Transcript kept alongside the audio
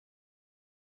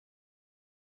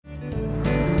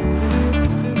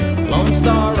Lone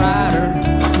Star rider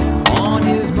on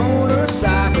his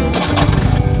motorcycle,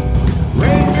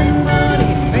 raising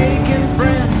money, making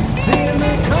friends, seeing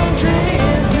the country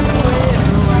into it.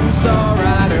 Lone Star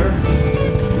rider.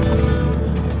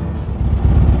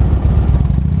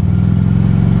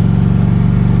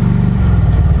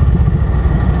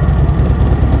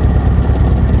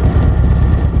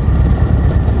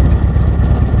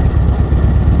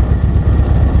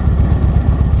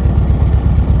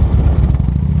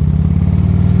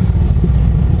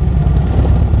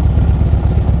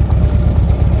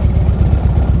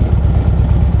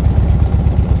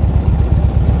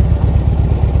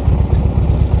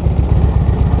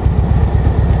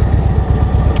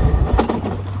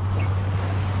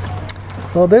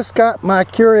 Well, this got my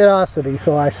curiosity,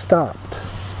 so I stopped.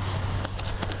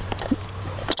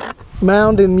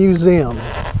 Mound and Museum.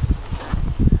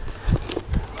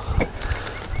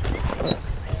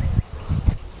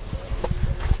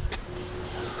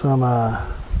 Some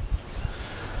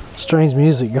strange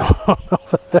music going on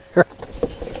over there.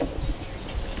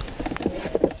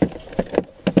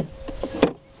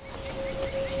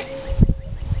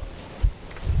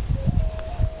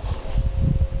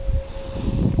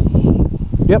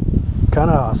 Yep, kind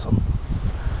of awesome.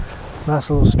 Nice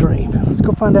little stream. Let's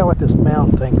go find out what this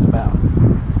mound thing's about.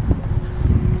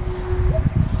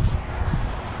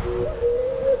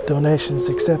 Donations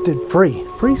accepted free.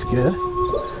 Free's good.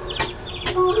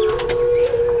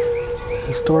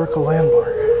 Historical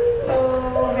landmark.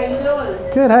 Hello, how you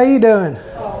doing? Good, how you doing?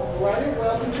 All right,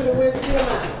 welcome to the Winterville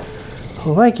Mounds.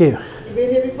 Well, thank you. You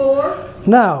been here before?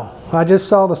 No, I just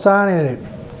saw the sign and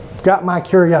it got my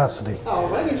curiosity. All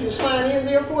right, did you sign in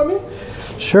there for me?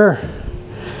 Sure.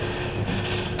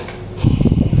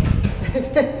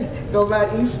 Go by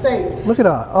East State. Look at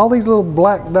all these little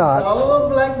black dots All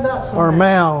those black dots are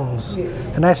mounds. Yes.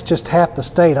 And that's just half the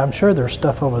state. I'm sure there's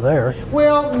stuff over there.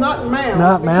 Well, not mounds.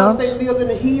 Not mounds? Because they live in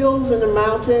the hills and the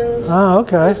mountains. Oh,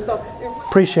 okay. And stuff.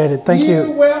 Appreciate it. Thank You're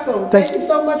you. welcome. Thank you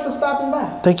so much for stopping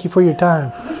by. Thank you for your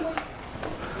time.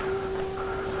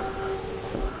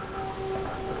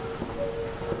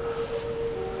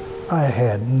 I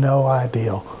had no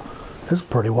idea. This is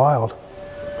pretty wild.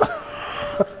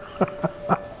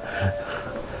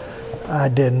 I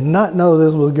did not know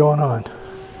this was going on,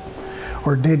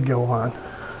 or did go on.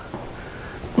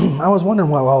 I was wondering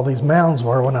what all these mounds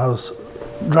were when I was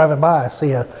driving by. I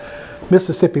see a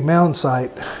Mississippi mound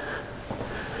site.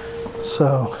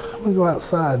 So I'm gonna go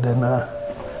outside and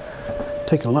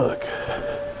take a look.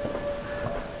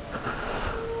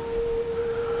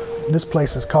 This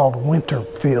place is called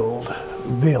Winterville.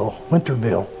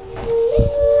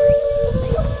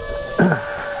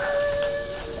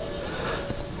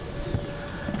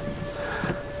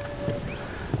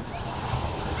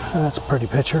 That's a pretty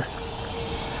picture.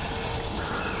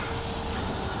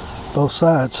 Both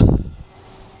sides.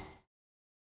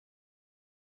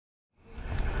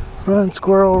 Run,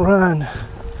 squirrel, run.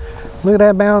 Look at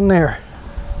that mound there.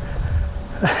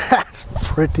 That's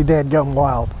pretty dadgum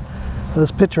wild.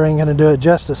 This picture ain't gonna do it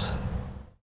justice.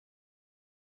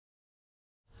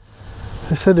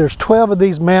 They said there's 12 of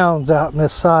these mounds out in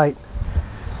this site,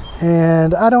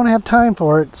 and I don't have time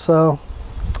for it, so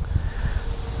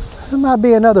this might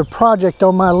be another project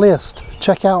on my list.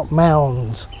 Check out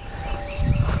mounds.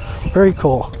 Very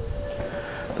cool.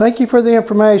 Thank you for the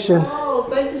information. Oh,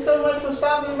 thank you so much for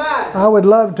stopping by. I would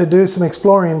love to do some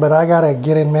exploring, but I gotta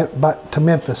get to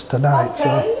Memphis tonight. Okay,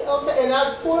 So okay, and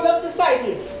I'll pull up the site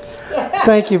here.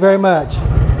 thank you very much.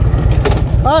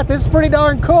 All right, this is pretty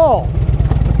darn cool.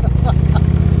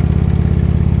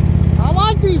 I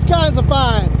like these kinds of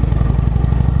finds.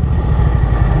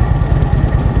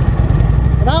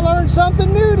 And I learned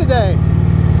something new today.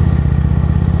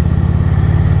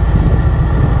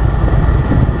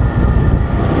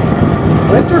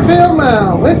 Winterville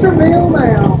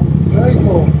Mound. Very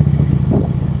cool.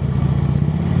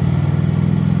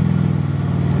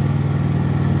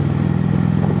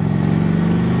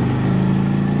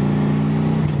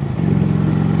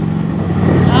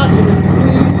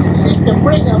 She can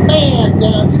bring a man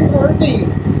down to her knees.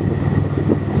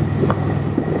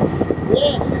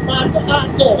 Yes, she's about to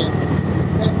auntie.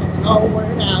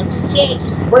 Nowhere now. She says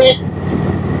she's brick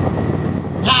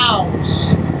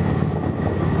house.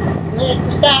 Let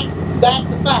the stack, that's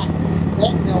a fact.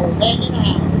 Let no hanging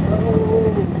out.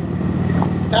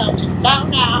 Oh, chicken cow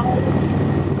now.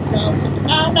 Chicken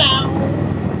cow now.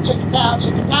 Chicken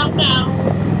cow now.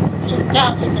 Chicken cow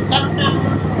now.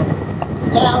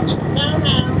 Cow, chicken cow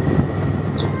now.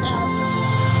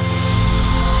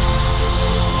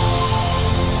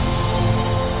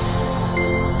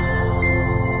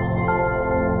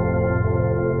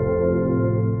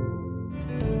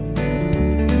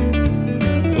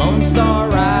 Star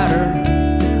Rider.